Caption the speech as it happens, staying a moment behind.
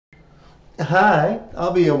Hi,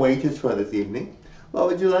 I'll be a waitress for this evening. What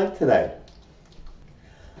would you like today?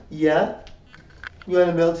 Yeah? You want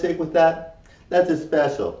a milkshake with that? That's a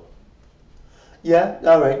special. Yeah?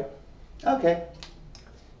 Alright. Okay.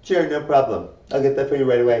 Sure, no problem. I'll get that for you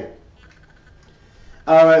right away.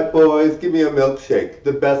 Alright, boys, give me a milkshake.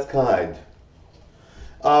 The best kind.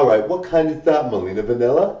 Alright, what kind is that, Melina?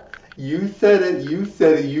 Vanilla? You said it,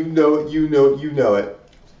 you know it, you know it.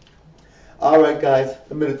 Alright, guys,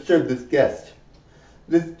 I'm gonna serve this guest.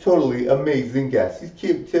 This totally amazing guest. He's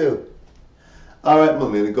cute, too. Alright,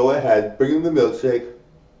 Melina, go ahead. Bring him the milkshake.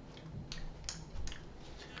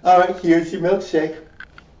 Alright, here's your milkshake.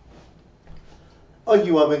 Oh,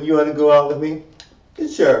 you want to go out with me?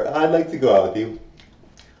 Sure, I'd like to go out with you.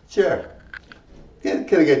 Sure. Can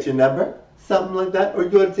I get your number? Something like that? Or do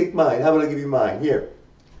you want to take mine? How about I give you mine? Here.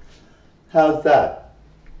 How's that?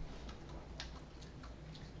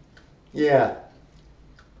 Yeah.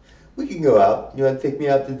 We can go out. You want to take me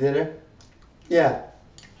out to dinner? Yeah.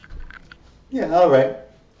 Yeah, alright.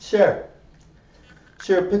 Sure.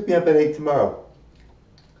 Sure, pick me up at 8 tomorrow.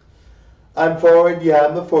 I'm forward? Yeah,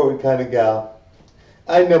 I'm a forward kind of gal.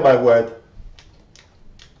 I know my worth.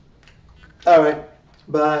 Alright.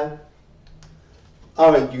 Bye.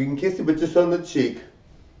 Alright, you can kiss it, but just on the cheek.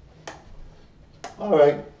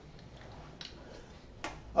 Alright.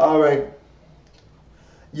 Alright.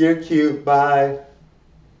 You're cute. Bye.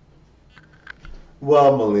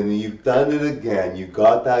 Well, Melina, you've done it again. You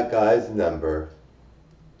got that guy's number.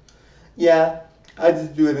 Yeah, I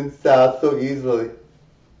just do it in style so easily.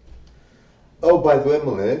 Oh, by the way,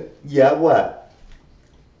 Melina. Yeah, what?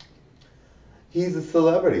 He's a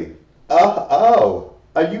celebrity. Oh,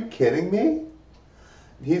 are you kidding me?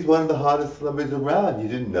 He's one of the hottest celebrities around. You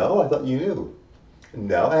didn't know? I thought you knew.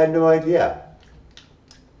 No, I had no idea.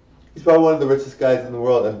 He's probably one of the richest guys in the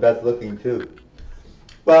world and best looking too.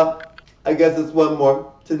 Well, I guess it's one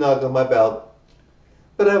more to knock on my belt.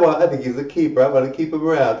 But I think he's a keeper. I want to keep him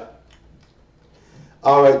around.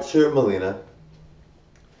 Alright, sure, Melina.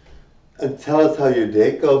 And tell us how your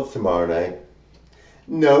date goes tomorrow night.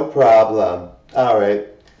 No problem. Alright.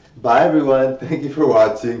 Bye everyone. Thank you for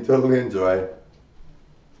watching. Totally enjoy.